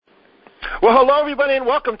Well, hello, everybody, and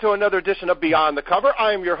welcome to another edition of Beyond the Cover.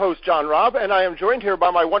 I am your host, John Robb, and I am joined here by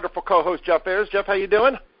my wonderful co-host, Jeff Ayers. Jeff, how you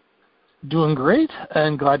doing? Doing great,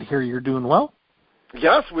 and glad to hear you're doing well.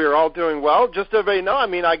 Yes, we're all doing well. Just so everybody know,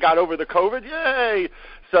 I got over the COVID, yay!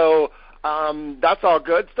 So that's all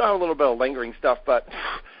good. Still have a little bit of lingering stuff, but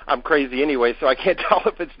I'm crazy anyway, so I can't tell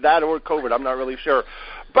if it's that or COVID. I'm not really sure.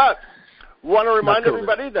 But want to remind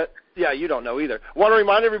everybody that, yeah, you don't know either. Want to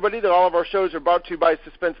remind everybody that all of our shows are brought to you by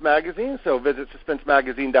Suspense Magazine, so visit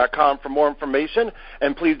suspensemagazine.com for more information.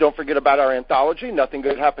 And please don't forget about our anthology, Nothing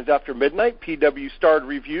Good Happens After Midnight, PW Starred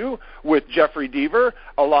Review with Jeffrey Deaver,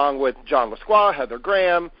 along with John Lasqua, Heather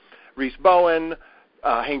Graham, Reese Bowen,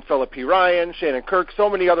 Hank Phillip P. Ryan, Shannon Kirk, so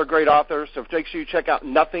many other great authors. So make sure you check out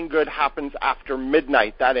Nothing Good Happens After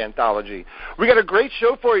Midnight, that anthology. We got a great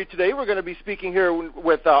show for you today. We're going to be speaking here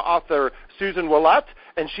with author Susan Ouellette,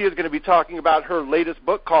 and she is going to be talking about her latest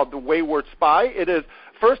book called The Wayward Spy. It is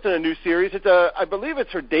first in a new series. I believe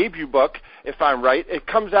it's her debut book, if I'm right. It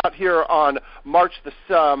comes out here on March the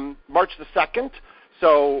 2nd.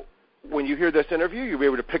 So when you hear this interview, you'll be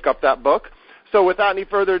able to pick up that book. So without any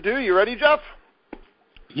further ado, you ready, Jeff?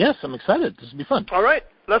 Yes, I'm excited. This will be fun. All right,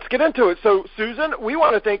 let's get into it. So, Susan, we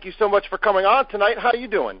want to thank you so much for coming on tonight. How are you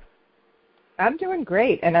doing? I'm doing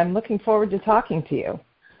great, and I'm looking forward to talking to you.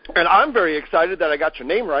 And I'm very excited that I got your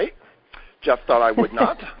name right. Jeff thought I would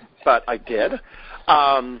not, but I did.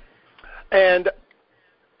 And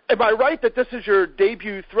am I right that this is your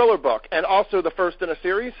debut thriller book and also the first in a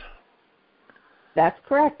series? That's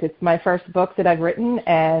correct. It's my first book that I've written,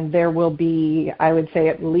 and there will be, I would say,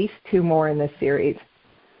 at least 2 more in this series.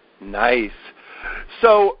 Nice.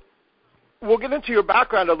 So we'll get into your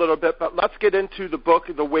background a little bit, but let's get into the book,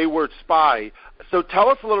 The Wayward Spy. So tell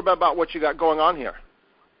us a little bit about what you got going on here.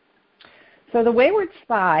 So The Wayward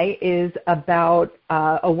Spy is about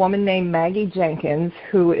a woman named Maggie Jenkins,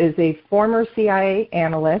 who is a former CIA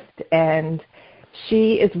analyst, and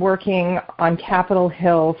she is working on Capitol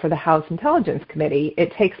Hill for the House Intelligence Committee.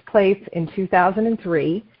 It takes place in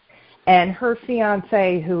 2003. And her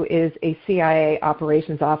fiancé, who is a CIA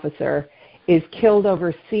operations officer, is killed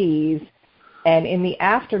overseas. And in the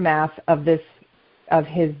aftermath of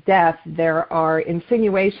his death, there are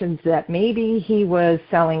insinuations that maybe he was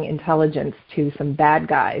selling intelligence to some bad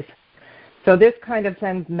guys. So this kind of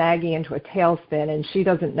sends Maggie into a tailspin, and she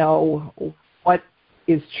doesn't know what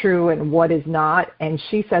is true and what is not. And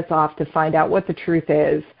she sets off to find out what the truth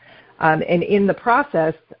is. And in the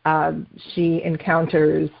process, she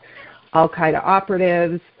encounters Al-Qaeda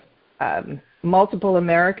operatives, multiple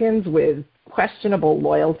Americans with questionable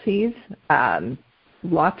loyalties,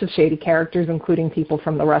 lots of shady characters, including people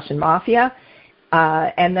from the Russian mafia,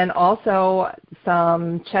 and then also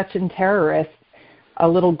some Chechen terrorists, a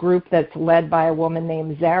little group that's led by a woman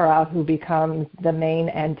named Zara, who becomes the main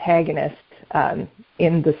antagonist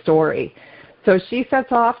in the story. So she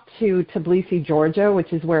sets off to Tbilisi, Georgia,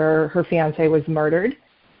 which is where her fiancé was murdered,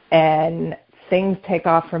 and things take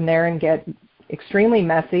off from there and get extremely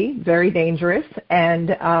messy, very dangerous.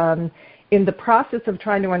 And in the process of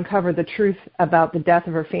trying to uncover the truth about the death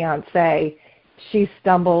of her fiancé, she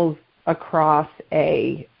stumbles across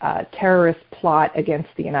a terrorist plot against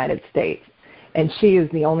the United States. And she is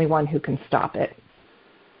the only one who can stop it.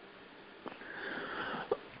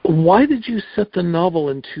 Why did you set the novel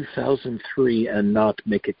in 2003 and not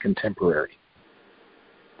make it contemporary?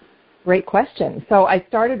 Great question. So I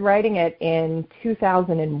started writing it in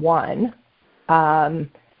 2001, and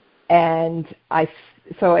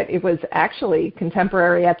so it was actually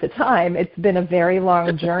contemporary at the time. It's been a very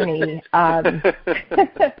long journey. I'll hear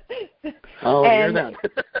that.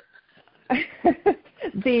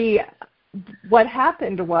 What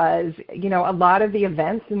happened was, a lot of the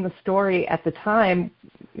events in the story at the time,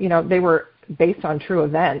 they were based on true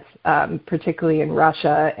events, particularly in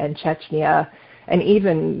Russia and Chechnya, and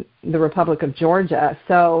even the Republic of Georgia.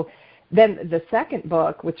 So then the second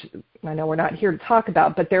book, which I know we're not here to talk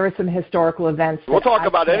about, but there are some historical events. We'll talk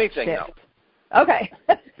about anything now. Okay.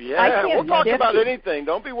 Yeah, we'll talk about anything.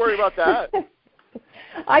 Don't be worried about that.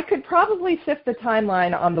 I could probably shift the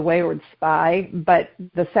timeline on The Wayward Spy, but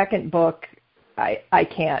the second book, I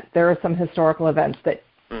can't. There are some historical events that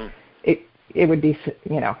it would be,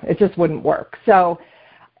 it just wouldn't work. So,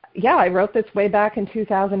 yeah, I wrote this way back in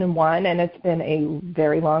 2001, and it's been a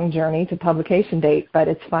very long journey to publication date, but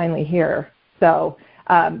it's finally here. So,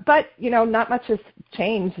 but, not much has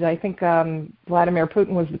changed. I think Vladimir Putin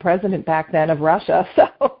was the president back then of Russia,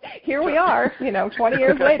 so here we are, 20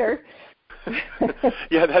 years later.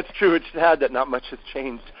 Yeah, that's true. It's sad that not much has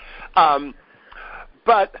changed.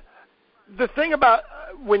 But the thing about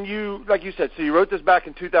when you, like you said, so you wrote this back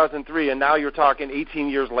in 2003, and now you're talking 18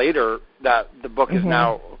 years later that the book is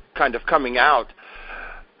now kind of coming out.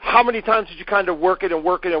 How many times did you kind of work it and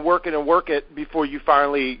work it and work it and work it before you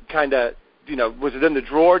finally kind of, was it in the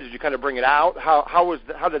drawer? Did you kind of bring it out?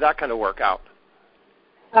 How did that kind of work out?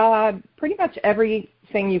 Pretty much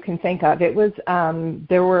everything you can think of. It was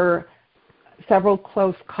there were several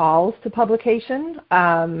close calls to publication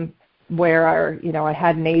where I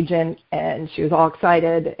had an agent and she was all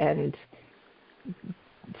excited and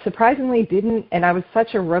surprisingly didn't, and I was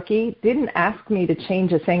such a rookie, didn't ask me to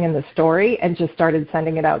change a thing in the story and just started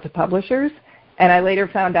sending it out to publishers. And I later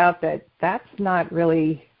found out that that's not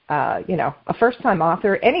really, a first-time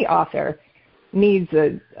author, any author needs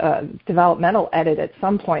a developmental edit at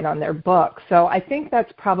some point on their book. So I think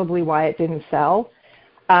that's probably why it didn't sell.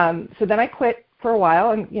 So then I quit for a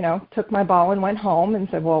while and, took my ball and went home and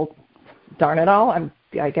said, well, darn it all,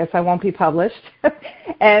 I guess I won't be published.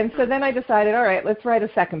 And so then I decided, all right, let's write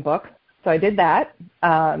a second book. So I did that.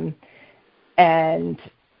 And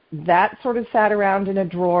that sort of sat around in a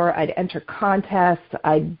drawer. I'd enter contests.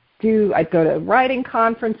 I'd go to writing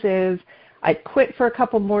conferences. I'd quit for a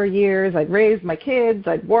couple more years. I'd raise my kids.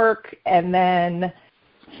 I'd work. And then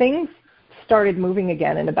things started moving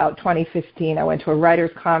again in about 2015. I went to a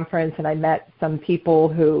writers' conference, and I met some people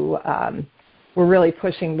who were really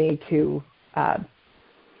pushing me to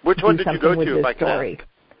which one did you go to, if I can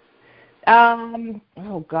ask?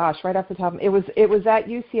 Oh gosh, right off the top, it was at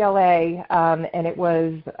UCLA, and it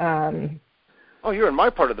was. Oh, you're in my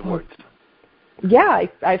part of the woods. Yeah,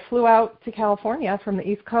 I flew out to California from the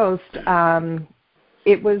East Coast.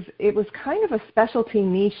 It was kind of a specialty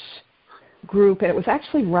niche group, and it was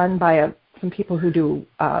actually run by some people who do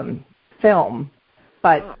film,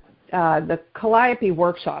 but. The Calliope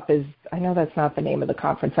Workshop I know that's not the name of the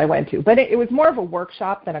conference I went to, but it was more of a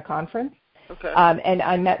workshop than a conference. Okay. And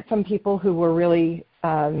I met some people who were really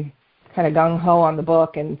kind of gung-ho on the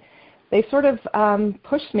book, and they sort of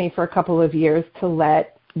pushed me for a couple of years to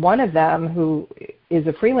let one of them, who is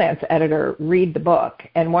a freelance editor, read the book.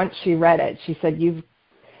 And once she read it, she said, you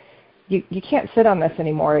can't sit on this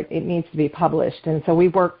anymore. It needs to be published. And so we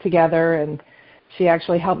worked together, and she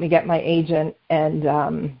actually helped me get my agent, and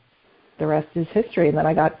the rest is history. And then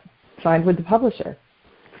I got signed with the publisher.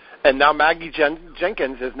 And now Maggie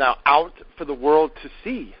Jenkins is now out for the world to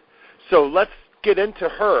see. So let's get into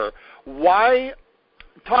her.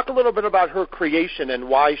 Talk a little bit about her creation and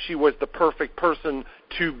why she was the perfect person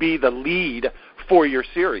to be the lead for your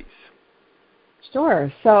series.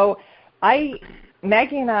 Sure. So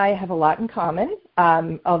Maggie and I have a lot in common,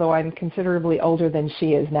 although I'm considerably older than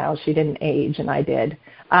she is now. She didn't age, and I did.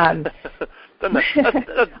 When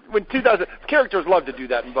 2000 characters love to do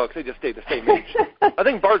that in books, they just stay the same age. I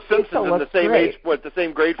think Bart Simpson's in the same age, the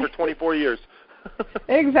same grade for 24 years.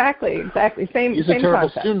 Exactly. Same. He's a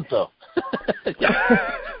terrible student, though. That's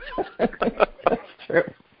true.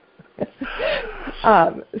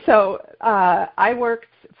 So I worked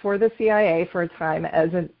for the CIA for a time as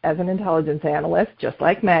an intelligence analyst, just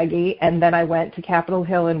like Maggie, and then I went to Capitol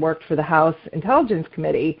Hill and worked for the House Intelligence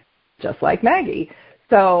Committee, just like Maggie.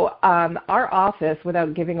 So our office,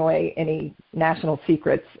 without giving away any national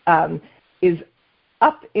secrets, is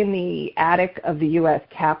up in the attic of the U.S.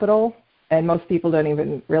 Capitol, and most people don't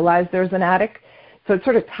even realize there's an attic. So it's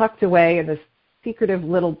sort of tucked away in this secretive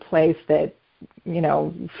little place that,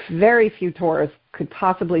 very few tourists could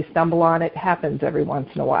possibly stumble on. It happens every once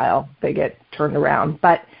in a while. They get turned around.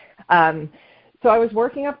 But so I was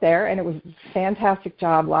working up there, and it was a fantastic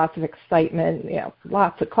job, lots of excitement,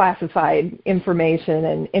 lots of classified information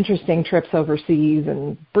and interesting trips overseas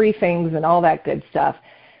and briefings and all that good stuff.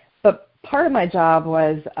 But part of my job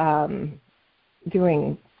was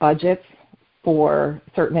doing budgets for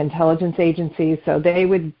certain intelligence agencies. So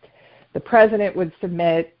the president would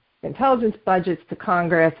submit intelligence budgets to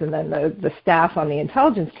Congress, and then the staff on the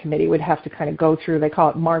Intelligence Committee would have to kind of go through, they call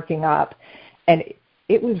it marking up, and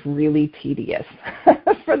it was really tedious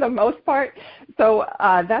for the most part. So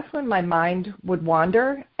that's when my mind would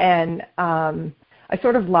wander, and I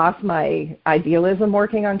sort of lost my idealism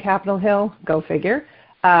working on Capitol Hill, go figure.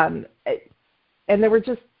 And there were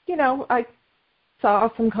just, I saw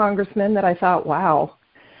some congressmen that I thought, wow,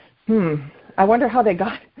 I wonder how did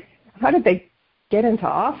they get into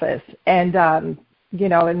office? And,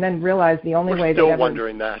 and then realized the only way they ever... We're still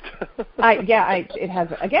wondering that. It has,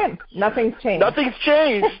 again, nothing's changed. Nothing's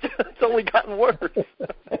changed. It's only gotten worse.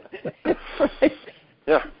 Right.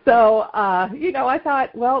 Yeah. So, I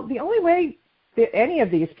thought, well, the only way that any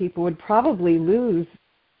of these people would probably lose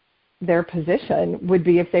their position would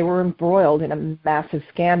be if they were embroiled in a massive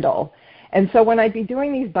scandal. And so when I'd be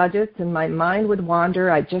doing these budgets and my mind would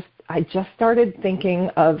wander, I just started thinking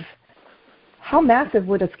of how massive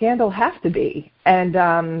would a scandal have to be.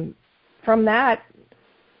 And from that,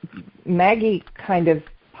 Maggie kind of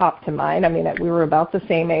popped to mind. I mean, we were about the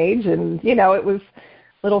same age, and, you know, it was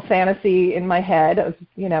a little fantasy in my head of,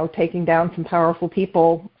 you know, taking down some powerful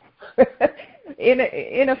people in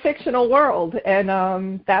a fictional world.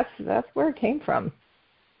 And that's where it came from.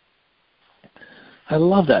 I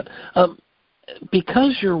love that.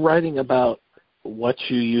 Because you're writing about what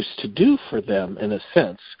you used to do for them, in a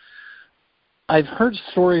sense, I've heard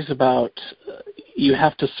stories about you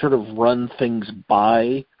have to sort of run things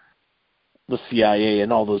by the CIA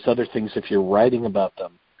and all those other things if you're writing about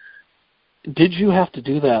them. Did you have to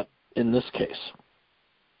do that in this case?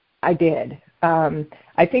 I did.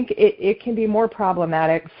 I think it can be more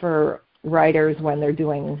problematic for writers when they're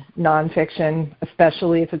doing nonfiction,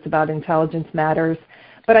 especially if it's about intelligence matters.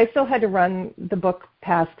 But I still had to run the book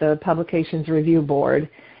past the Publications Review Board,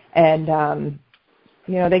 and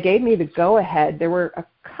you know, they gave me the go-ahead. There were a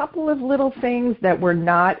couple of little things that were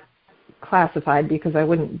not classified because I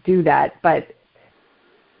wouldn't do that, but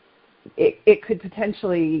it could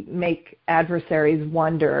potentially make adversaries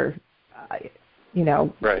wonder, you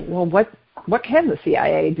know, right. Well, what can the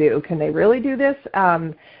CIA do? Can they really do this?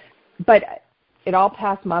 But it all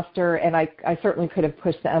passed muster, and I certainly could have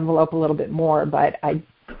pushed the envelope a little bit more, but I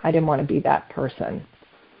didn't want to be that person.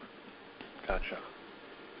 Gotcha.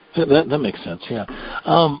 That makes sense, yeah.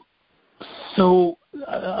 So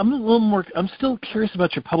I'm still curious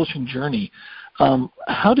about your publishing journey.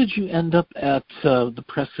 How did you end up at the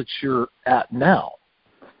press that you're at now?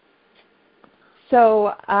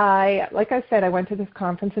 So like I said, I went to this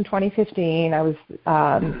conference in 2015. I was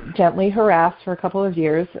gently harassed for a couple of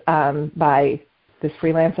years by this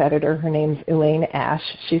freelance editor. Her name's Elaine Ash.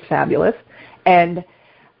 She's fabulous. And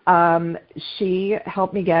she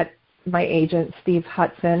helped me get my agent, Steve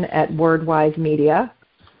Hudson, at Wordwise Media.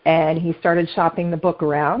 And he started shopping the book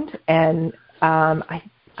around. And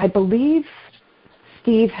I believe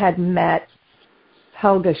Steve had met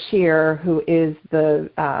Helga Scheer, who is the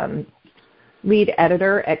lead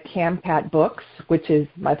editor at Camcat Books, which is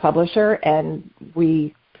my publisher, and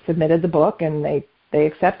we submitted the book, and they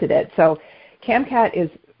accepted it. So Camcat is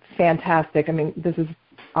fantastic. I mean, this is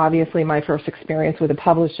obviously my first experience with a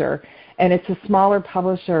publisher, and it's a smaller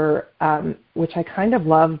publisher, which I kind of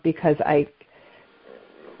love because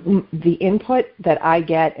the input that I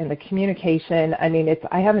get and the communication, I mean,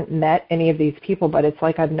 I haven't met any of these people, but it's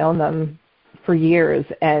like I've known them for years,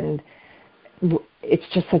 and it's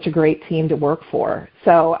just such a great team to work for.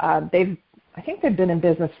 So I think they've been in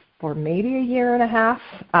business for maybe a year and a half,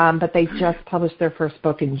 but they just published their first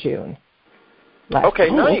book in June. Okay,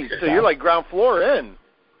 nice. So you're like ground floor in.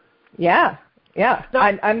 Yeah. No.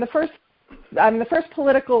 I'm the first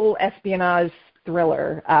political espionage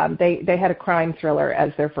thriller. They had a crime thriller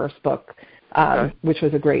as their first book, which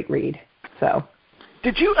was a great read. So,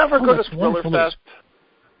 did you ever go to Thriller Fest?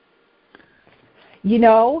 You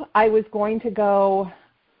know, I was going to go.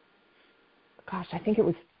 Gosh, I think it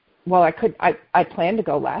was. Well, I planned to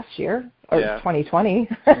go last year or 2020,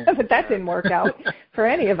 but that didn't work out for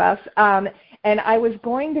any of us. And I was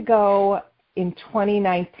going to go in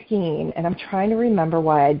 2019, and I'm trying to remember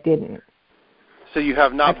why I didn't. So you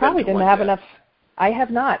have not. I probably didn't have enough. I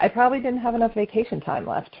have not. I probably didn't have enough vacation time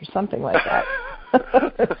left or something like that.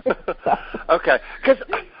 Okay,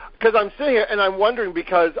 because I'm sitting here and I'm wondering,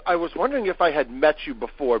 because I was wondering if I had met you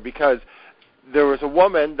before, because there was a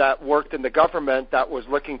woman that worked in the government that was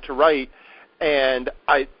looking to write, and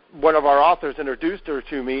one of our authors introduced her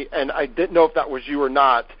to me, and I didn't know if that was you or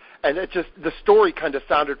not. And it just, the story kind of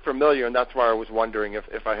sounded familiar, and that's why I was wondering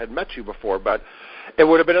if I had met you before. But it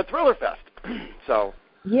would have been a Thriller Fest. So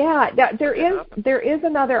yeah, there is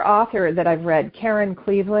another author that I've read, Karen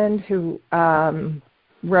Cleveland, who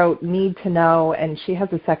wrote Need to Know, and she has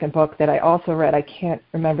a second book that I also read. I can't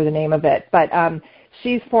remember the name of it, but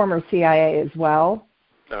she's former CIA as well.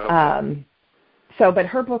 Okay. But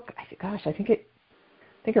her book, I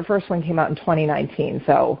think her first one came out in 2019.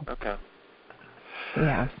 So okay.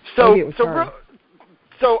 Yeah.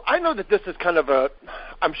 So I know that this is kind of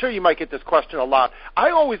I'm sure you might get this question a lot.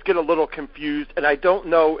 I always get a little confused, and I don't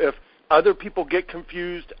know if other people get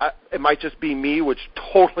confused. It might just be me, which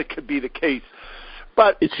totally could be the case.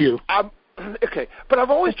 But it's you. Okay, but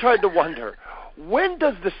I've always tried to wonder, when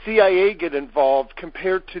does the CIA get involved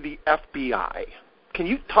compared to the FBI? Can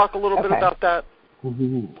you talk a little bit about that?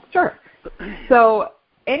 Sure. So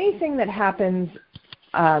anything that happens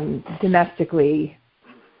domestically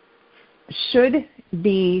should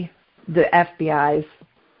be the FBI's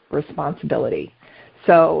responsibility.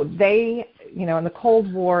 So they, in the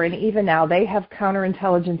Cold War and even now, they have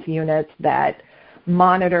counterintelligence units that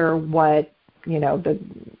monitor what, the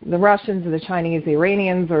Russians or the Chinese, the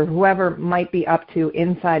Iranians, or whoever might be up to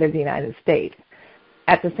inside of the United States.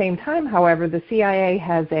 At the same time, however, the CIA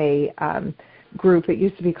has a group. It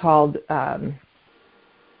used to be called, I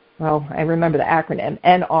remember the acronym,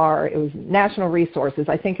 NR. It was National Resources.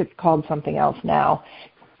 I think it's called something else now.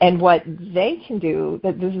 And what they can do,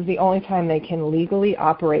 that this is the only time they can legally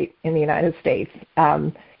operate in the United States,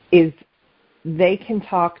 is they can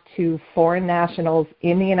talk to foreign nationals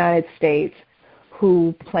in the United States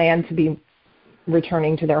who plan to be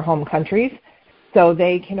returning to their home countries. So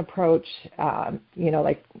they can approach,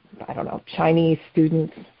 Chinese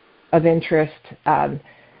students of interest,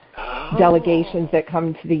 delegations that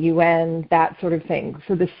come to the UN, that sort of thing.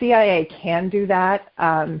 So the CIA can do that,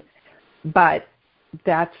 but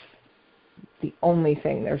that's the only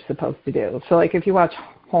thing they're supposed to do. So, like, if you watch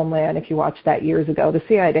Homeland, if you watched that years ago, the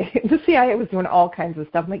CIA was doing all kinds of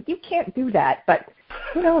stuff. I'm like, you can't do that, but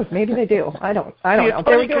who knows? Maybe they do. I don't know.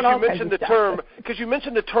 They were doing all kinds of stuff. Because you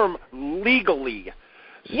mentioned the term legally.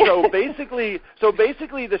 Yeah. So basically,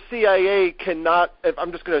 the CIA cannot.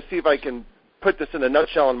 I'm just going to see if I can put this in a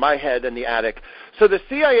nutshell in my head in the attic. So the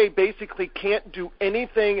CIA basically can't do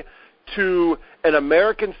anything to an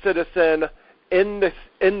American citizen in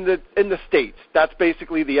the States. That's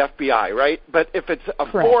basically the FBI, right? But if it's a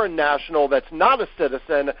Correct. foreign national that's not a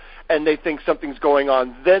citizen and they think something's going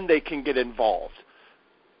on, then they can get involved.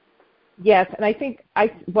 Yes, and I think the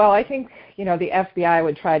FBI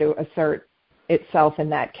would try to assert itself in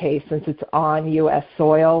that case since it's on U.S.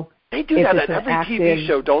 soil. They do that at every TV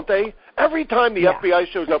show, don't they? Every time the FBI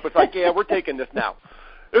shows up, it's like, yeah, we're taking this now.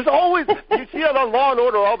 There's always, you see it on Law and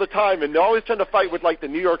Order all the time, and they're always trying to fight with, like, the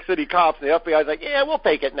New York City cops, and the FBI's like, yeah, we'll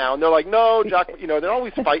take it now. And they're like, no, Jack, they're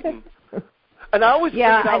always fighting. And I always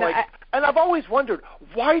and I've always wondered,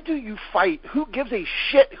 why do you fight? Who gives a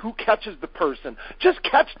shit who catches the person? Just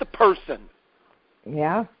catch the person.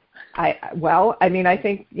 Yeah. I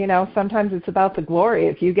think, sometimes it's about the glory.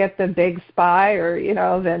 If you get the big spy or,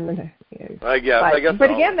 then. I guess.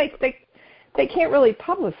 But again, they can't really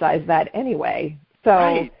publicize that anyway. So,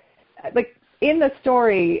 right. Like, in the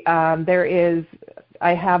story,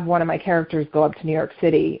 I have one of my characters go up to New York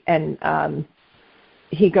City, and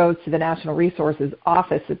he goes to the National Resources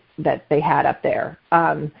office that they had up there,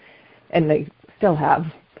 and they still have,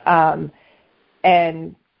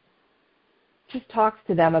 and just talks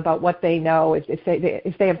to them about what they know,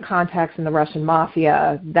 if they have contacts in the Russian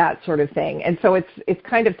mafia, that sort of thing. And so it's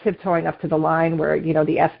kind of tiptoeing up to the line where, the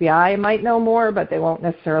FBI might know more, but they won't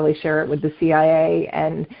necessarily share it with the CIA.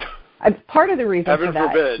 And part of the reason for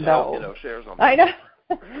that, forbid, though, shares on I know,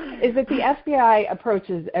 is that the FBI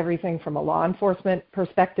approaches everything from a law enforcement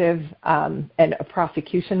perspective and a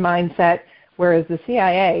prosecution mindset, whereas the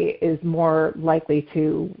CIA is more likely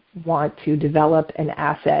to want to develop an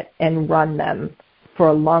asset and run them for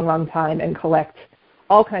a long, long time and collect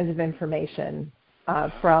all kinds of information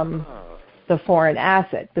from the foreign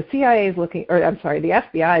asset. The the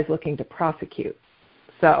FBI is looking to prosecute.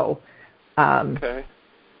 So okay.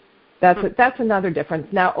 That's another difference.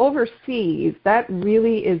 Now, overseas, that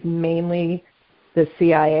really is mainly the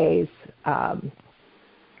CIA's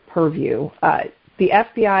purview. The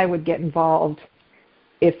FBI would get involved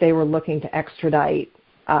if they were looking to extradite.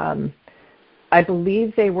 I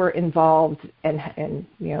believe they were involved, and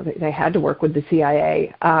they had to work with the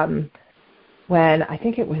CIA when I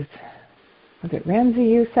think it was it Ramzi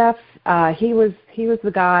Youssef? He was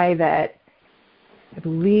the guy that I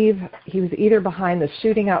believe he was either behind the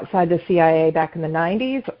shooting outside the CIA back in the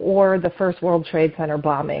 90s or the first World Trade Center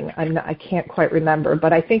bombing. I can't quite remember,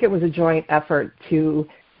 but I think it was a joint effort to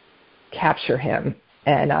capture him,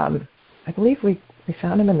 and I believe we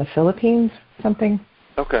found him in the Philippines, something.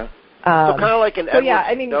 Okay. So kind of like an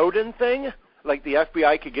Edward Snowden thing, like the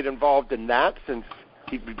FBI could get involved in that since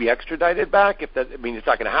he would be extradited back. It's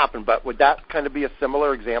not going to happen, but would that kind of be a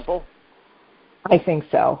similar example? I think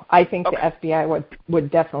so. I think okay. The FBI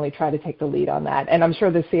would definitely try to take the lead on that, and I'm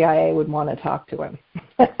sure the CIA would want to talk to him.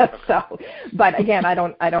 So, but again, I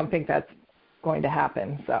don't think that's going to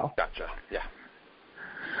happen. So. Gotcha. Yeah.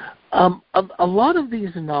 A lot of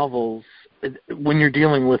these novels, when you're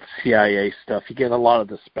dealing with CIA stuff, you get a lot of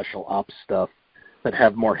the special ops stuff that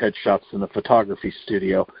have more headshots than the photography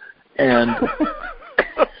studio. And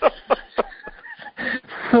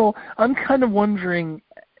so I'm kind of wondering,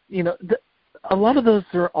 a lot of those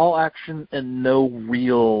are all action and no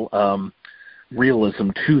real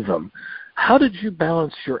realism to them. How did you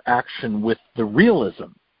balance your action with the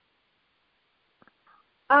realism?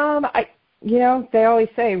 They always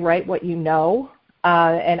say, write what you know.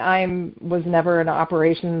 And was never an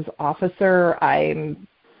operations officer. I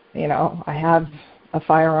have a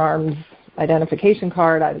firearms identification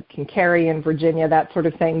card I can carry in Virginia, that sort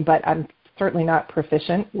of thing, but I'm certainly not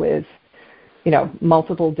proficient with,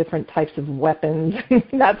 multiple different types of weapons,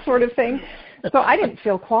 that sort of thing. So I didn't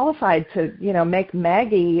feel qualified to, make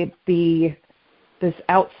Maggie be this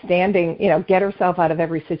outstanding, get herself out of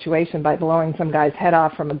every situation by blowing some guy's head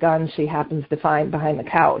off from a gun she happens to find behind the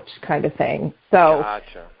couch kind of thing. So,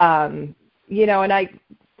 gotcha. And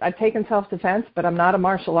I've taken self-defense, but I'm not a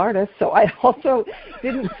martial artist, so I also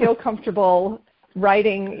didn't feel comfortable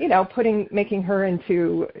writing, making her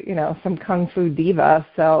into, some kung fu diva.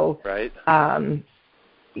 So, right.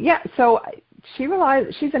 So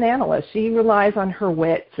she's an analyst. She relies on her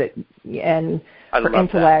wits and her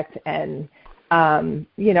intellect and,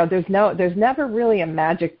 there's never really a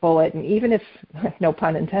magic bullet. And even if, no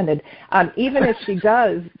pun intended, even if she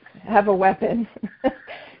does have a weapon,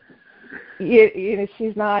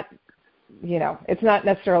 she's not, it's not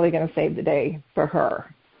necessarily going to save the day for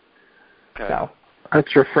her. Okay. So.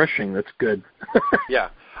 That's refreshing. That's good.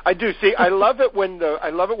 Yeah, I do. See, I love it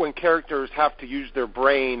when characters have to use their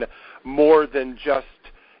brain more than just,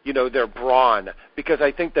 their brawn, because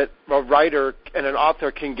I think that a writer and an author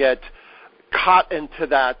can get caught into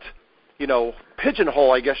that,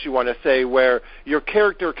 pigeonhole, I guess you want to say, where your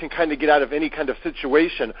character can kind of get out of any kind of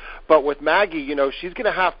situation. But with Maggie, she's going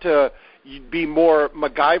to have to be more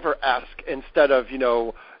MacGyver-esque instead of,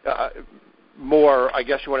 more, I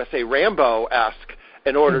guess you want to say, Rambo-esque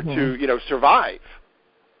in order to, survive.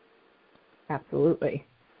 Absolutely.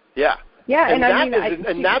 Yeah. Yeah, and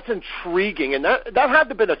that's intriguing, and that had to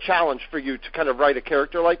have been a challenge for you to kind of write a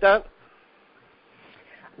character like that.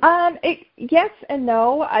 Yes and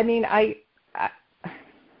no. I mean,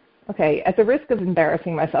 okay, at the risk of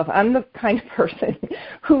embarrassing myself, I'm the kind of person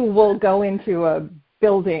who will go into a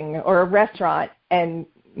building or a restaurant and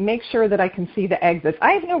make sure that I can see the exits.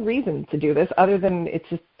 I have no reason to do this other than it's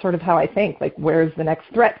just sort of how I think, like, where's the next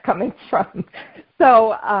threat coming from?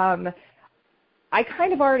 So I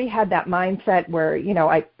kind of already had that mindset where,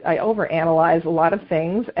 I overanalyze a lot of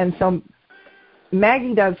things, and so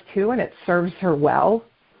Maggie does too, and it serves her well.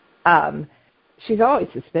 She's always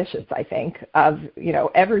suspicious, I think, of,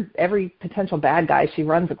 every potential bad guy she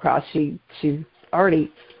runs across. She's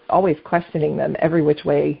already always questioning them every which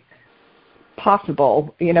way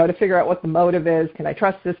possible, to figure out what the motive is. Can I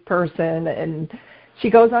trust this person? And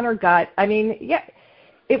she goes on her gut. I mean, yeah,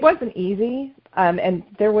 it wasn't easy, and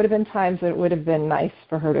there would have been times that it would have been nice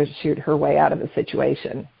for her to shoot her way out of the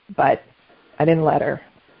situation, but I didn't let her,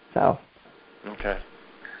 so. Okay.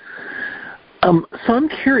 So I'm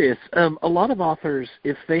curious, a lot of authors,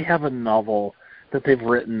 if they have a novel that they've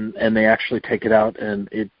written and they actually take it out and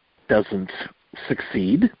it doesn't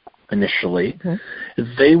succeed initially,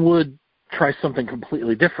 they would try something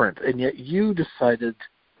completely different, and yet you decided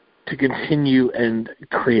to continue and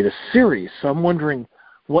create a series. So I'm wondering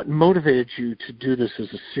what motivated you to do this as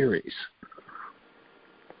a series?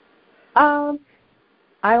 I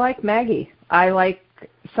like Maggie. I like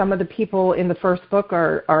some of the people in the first book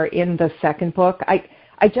are in the second book. I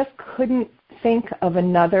just couldn't think of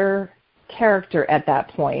another character at that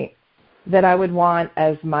point that I would want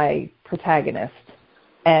as my protagonist.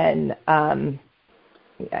 And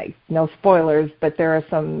no spoilers, but there are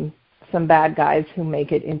some bad guys who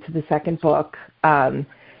make it into the second book, and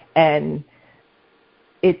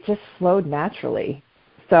it just flowed naturally.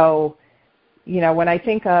 So, when I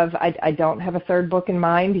think of, I don't have a third book in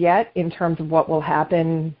mind yet in terms of what will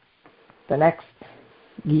happen the next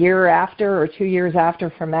year after or 2 years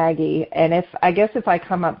after for Maggie. And if I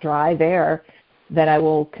come up dry there, then I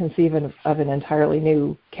will conceive of an entirely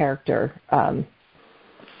new character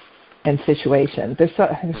and situation. There's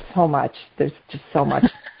so much. There's just so much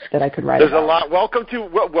that I could write There's about. A lot. Welcome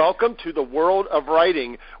to the world of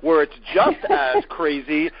writing, where it's just as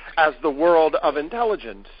crazy as the world of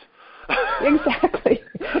intelligence. Exactly.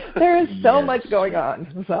 There is so much going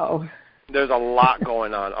on. So there's a lot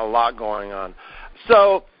going on.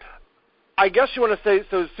 So I guess you want to say,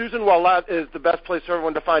 so Susan Ouellette is the best place for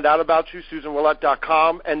everyone to find out about you,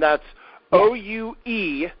 SusanOuellette.com, and that's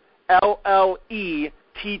OUELLETTE.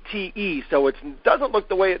 So it doesn't look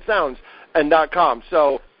the way it sounds, and .com.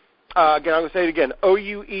 So again, I'm going to say it again,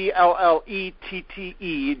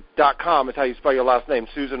 OUELLETTE.com is how you spell your last name,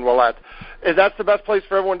 Susan Ouellette. Is that the best place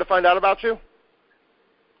for everyone to find out about you?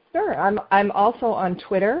 Sure. I'm also on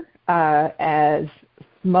Twitter as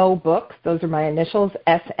Smo Books. Those are my initials,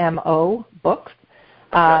 SMO Books.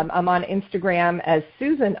 Okay. I'm on Instagram as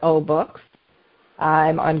Susan O Books.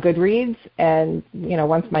 I'm on Goodreads, and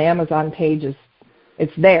once my Amazon page is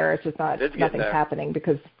it's there. It's just It's nothing's there. happening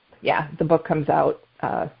because, the book comes out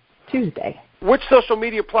Tuesday. Which social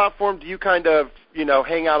media platform do you kind of,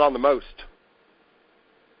 hang out on the most?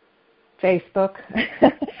 Facebook.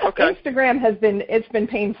 Okay. Instagram it's been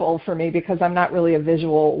painful for me because I'm not really a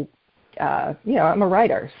visual, I'm a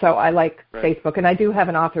writer, so I like Facebook, and I do have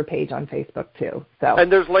an author page on Facebook too. So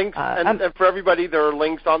and there's links, and for everybody, there are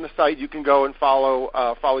links on the site. You can go and follow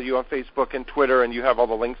you on Facebook and Twitter, and you have all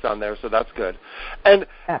the links on there, so that's good. And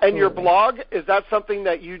your blog, is that something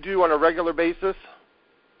that you do on a regular basis?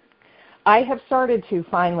 I have started to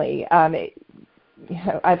finally.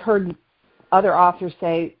 I've heard other authors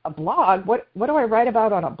say, a blog? What do I write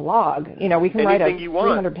about on a blog? We can write a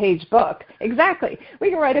 300-page book. Exactly. We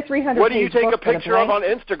can write a 300-page book. What do you take a picture of on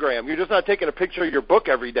Instagram? You're just not taking a picture of your book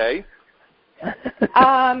every day.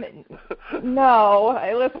 No.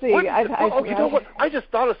 Let's see. You know what? I just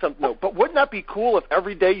thought of something. No, but wouldn't that be cool if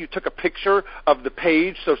every day you took a picture of the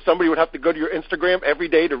page so somebody would have to go to your Instagram every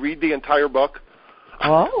day to read the entire book?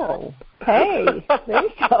 Oh, hey, there you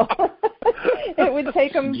go. It would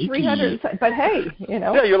take them 300, but hey,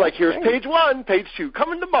 Yeah, you're like, here's page 1, page 2,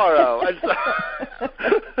 coming tomorrow.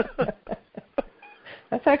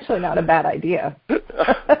 That's actually not a bad idea.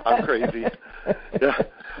 I'm crazy. Yeah.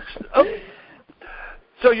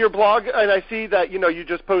 So your blog, and I see that, you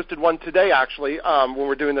just posted one today, actually, when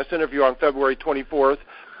we're doing this interview on February 24th.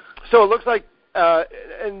 So it looks like,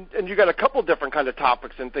 and you got a couple different kind of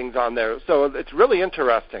topics and things on there. So it's really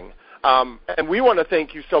interesting. And we want to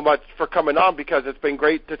thank you so much for coming on because it's been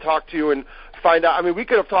great to talk to you and find out. I mean, we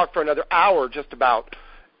could have talked for another hour just about,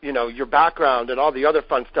 your background and all the other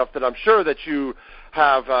fun stuff that I'm sure that you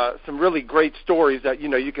have some really great stories that,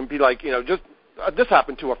 you can be like, just this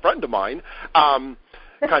happened to a friend of mine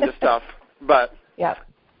kind of stuff. But yeah.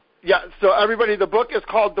 Yeah, so everybody, the book is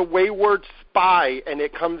called The Wayward Spy, and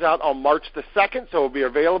it comes out on March the 2nd, so it will be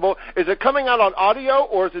available. Is it coming out on audio,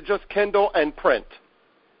 or is it just Kindle and print?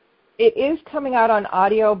 It is coming out on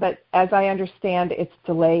audio, but as I understand, it's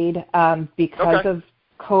delayed because of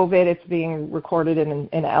COVID. It's being recorded in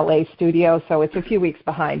an LA studio, so it's a few weeks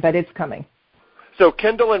behind, but it's coming. So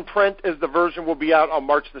Kindle and print is the version will be out on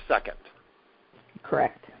March the 2nd?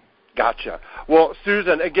 Correct. Gotcha. Well,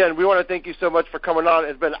 Susan, again, we want to thank you so much for coming on.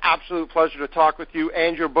 It's been an absolute pleasure to talk with you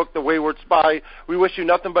and your book, The Wayward Spy. We wish you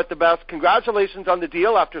nothing but the best. Congratulations on the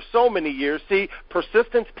deal after so many years. See,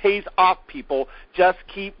 persistence pays off, people. Just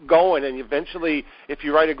keep going, and eventually, if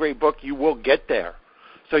you write a great book, you will get there.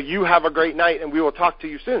 So you have a great night, and we will talk to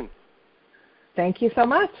you soon. Thank you so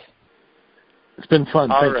much. It's been fun.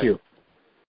 Thank you.